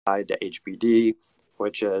tied to HBD,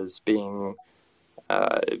 which is being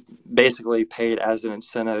basically paid as an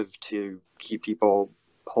incentive to keep people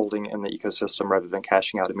holding in the ecosystem rather than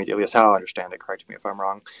cashing out immediately. Is how I understand it. Correct me if I'm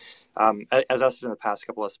wrong. As I said in the past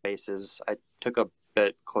couple of spaces, I took a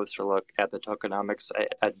bit closer look at the tokenomics.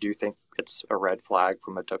 I do think it's a red flag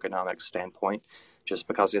from a tokenomics standpoint, just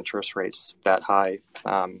because interest rates that high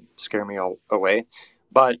scare me all away.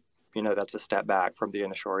 But that's a step back from the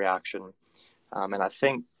initial reaction, and I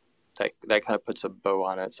think that kind of puts a bow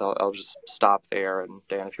on it. So I'll just stop there. And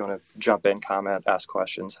Dan, if you want to jump in, comment, ask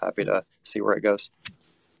questions, happy to see where it goes.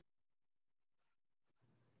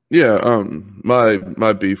 Yeah,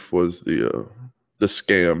 my beef was the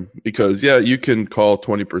scam because yeah, you can call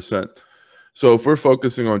 20%. So if we're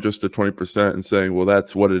focusing on just the 20% and saying, well,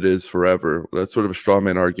 that's what it is forever, that's sort of a straw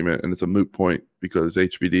man argument, and it's a moot point because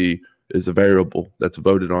HBD is a variable that's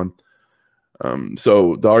voted on.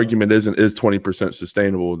 So the argument isn't is 20%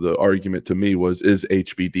 sustainable. The argument to me was, is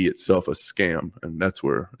HBD itself a scam? And that's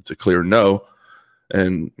where it's a clear no.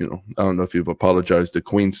 And I don't know if you've apologized to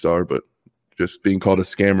Queenstar, but just being called a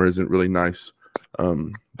scammer isn't really nice.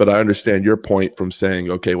 But I understand your point from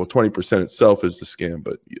saying, okay, well, 20% itself is the scam,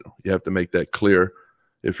 but you have to make that clear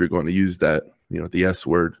if you're going to use that, the S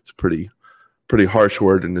word. It's a pretty harsh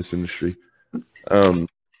word in this industry.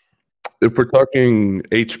 If we're talking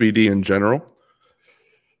HBD in general,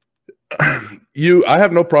 I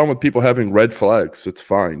have no problem with people having red flags. It's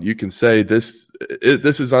fine. You can say this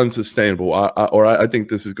is unsustainable, I think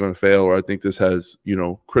this is going to fail, or I think this has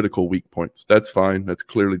critical weak points. That's fine. That's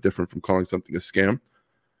clearly different from calling something a scam.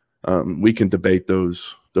 We can debate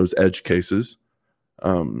those edge cases.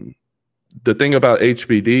 The thing about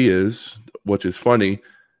HBD is, which is funny,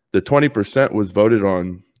 the 20% was voted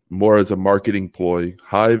on more as a marketing ploy.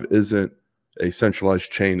 Hive isn't a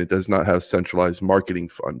centralized chain. It does not have centralized marketing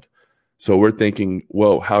fund. So we're thinking,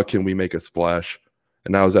 well, how can we make a splash?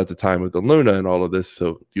 And I was at the time with the Luna and all of this.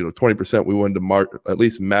 So, 20%, we wanted to at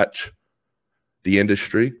least match the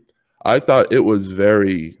industry. I thought it was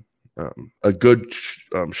very a good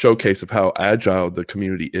showcase of how agile the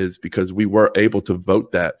community is, because we were able to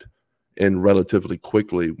vote that in relatively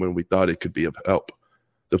quickly when we thought it could be of help.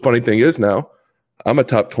 The funny thing is now, I'm a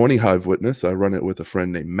top 20 Hive witness. I run it with a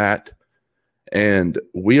friend named Matt, and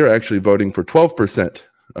we are actually voting for 12%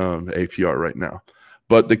 APR right now.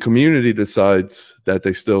 But the community decides that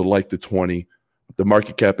they still like the 20. The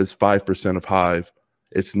market cap is 5% of Hive.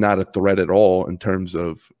 It's not a threat at all in terms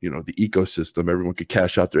of the ecosystem. Everyone could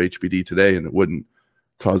cash out their HBD today and it wouldn't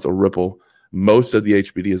cause a ripple. Most of the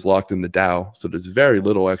HBD is locked in the DAO, so there's very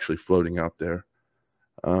little actually floating out there.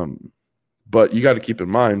 But you got to keep in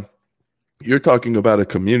mind, you're talking about a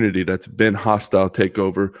community that's been hostile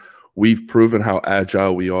takeover. We've proven how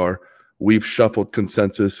agile we are. We've shuffled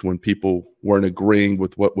consensus when people weren't agreeing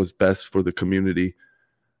with what was best for the community.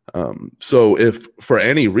 So if for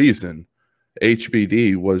any reason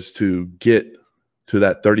HBD was to get to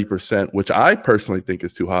that 30%, which I personally think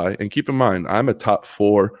is too high, and keep in mind, I'm a top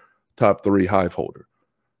 4, top 3 Hive holder.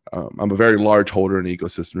 I'm a very large holder in the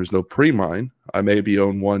ecosystem. There's no pre-mine. I maybe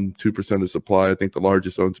own 1-2% of supply. I think the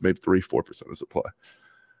largest owns maybe 3-4% of supply.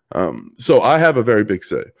 So I have a very big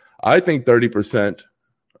say. I think 30%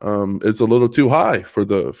 is a little too high for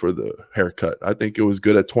the haircut. I think it was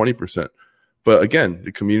good at 20%. But again,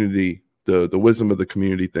 the community, the wisdom of the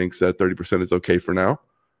community thinks that 30% is okay for now.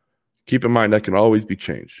 Keep in mind that can always be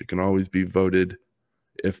changed. It can always be voted.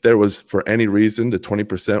 If there was, for any reason, the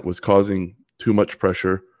 20% was causing too much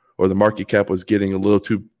pressure, or the market cap was getting a little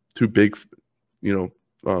too big,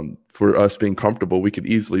 for us being comfortable, we could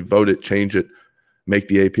easily vote it, change it, make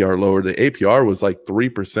the APR lower. The APR was like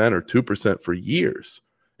 3% or 2% for years.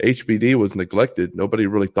 HBD was neglected. Nobody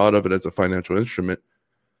really thought of it as a financial instrument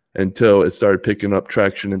until it started picking up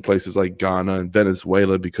traction in places like Ghana and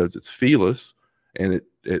Venezuela, because it's feeless and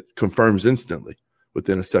it confirms instantly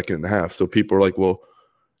within a second and a half. So people are like, well,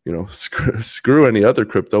 screw any other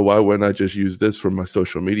crypto. Why wouldn't I just use this for my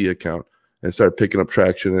social media account? And start picking up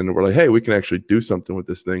traction. And we're like, hey, we can actually do something with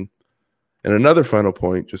this thing. And another final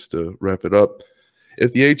point, just to wrap it up,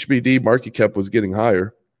 if the HBD market cap was getting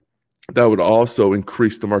higher, that would also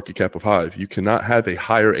increase the market cap of Hive. You cannot have a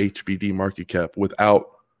higher HBD market cap without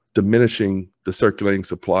diminishing the circulating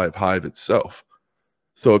supply of Hive itself.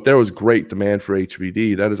 So if there was great demand for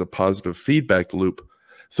HBD, that is a positive feedback loop.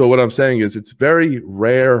 So what I'm saying is, it's very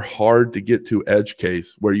rare, hard to get to edge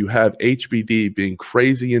case where you have HBD being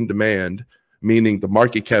crazy in demand, meaning the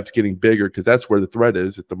market cap's getting bigger, because that's where the threat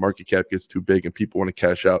is. If the market cap gets too big and people want to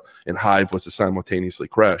cash out, and Hive was to simultaneously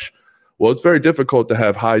crash. Well, it's very difficult to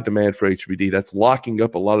have high demand for HBD. That's locking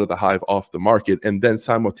up a lot of the Hive off the market, and then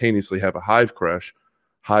simultaneously have a Hive crash.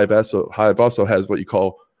 Hive also has what you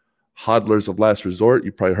call hodlers of last resort.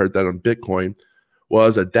 You probably heard that on Bitcoin. Well,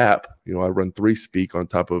 as a dApp, I run 3Speak on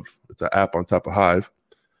top of, it's an app on top of Hive.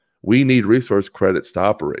 We need resource credits to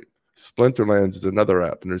operate. Splinterlands is another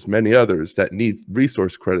app, and there's many others that need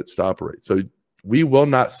resource credits to operate. So we will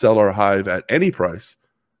not sell our Hive at any price,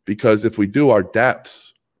 because if we do, our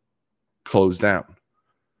dApps close down.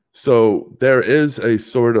 So there is a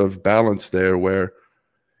sort of balance there where,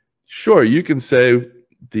 sure, you can say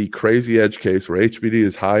the crazy edge case where HBD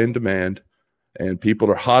is high in demand and people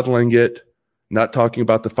are hodling it, not talking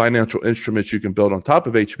about the financial instruments you can build on top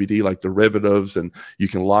of HBD, like derivatives, and you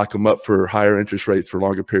can lock them up for higher interest rates for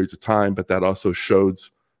longer periods of time. But that also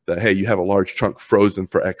shows that, hey, you have a large chunk frozen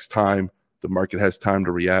for X time. The market has time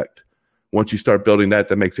to react. Once you start building that,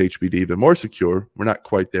 that makes HBD even more secure. We're not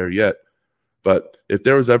quite there yet. But if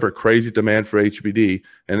there was ever crazy demand for HBD,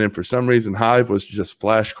 and then for some reason Hive was just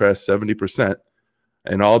flash crash 70%,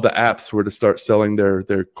 and all the apps were to start selling their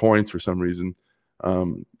coins for some reason,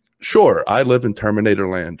 sure, I live in Terminator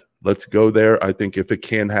land. Let's go there. I think if it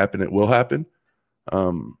can happen, it will happen.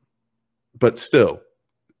 But still,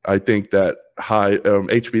 I think that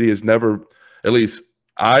HBD is never, at least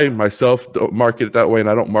I myself don't market it that way, and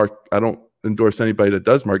I don't endorse anybody that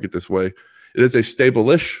does market this way. It is a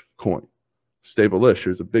stable-ish coin. Stable-ish.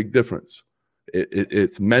 There's a big difference.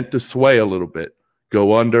 It's meant to sway a little bit,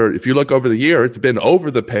 go under. If you look over the year, it's been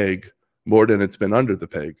over the peg more than it's been under the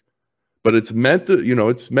peg. But it's meant to,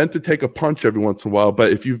 it's meant to take a punch every once in a while.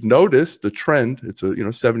 But if you've noticed the trend, it's a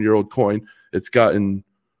 7-year-old coin. It's gotten,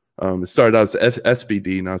 it started out as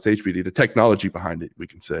SBD, now it's HBD. The technology behind it, we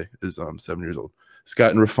can say, is 7 years old. It's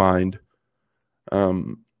gotten refined,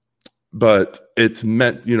 but it's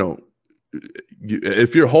meant,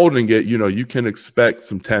 if you're holding it, you can expect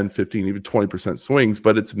some 10, 15, even 20% swings,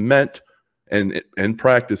 but it's meant, and in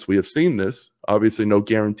practice, we have seen this. Obviously, no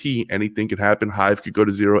guarantee. Anything could happen. Hive could go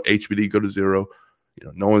to zero. HBD go to zero.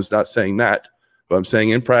 No one's not saying that, but I'm saying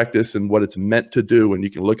in practice and what it's meant to do, and you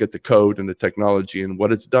can look at the code and the technology and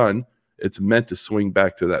what it's done, it's meant to swing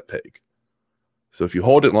back to that peg. So if you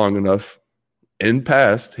hold it long enough, in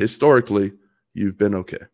past, historically, you've been okay.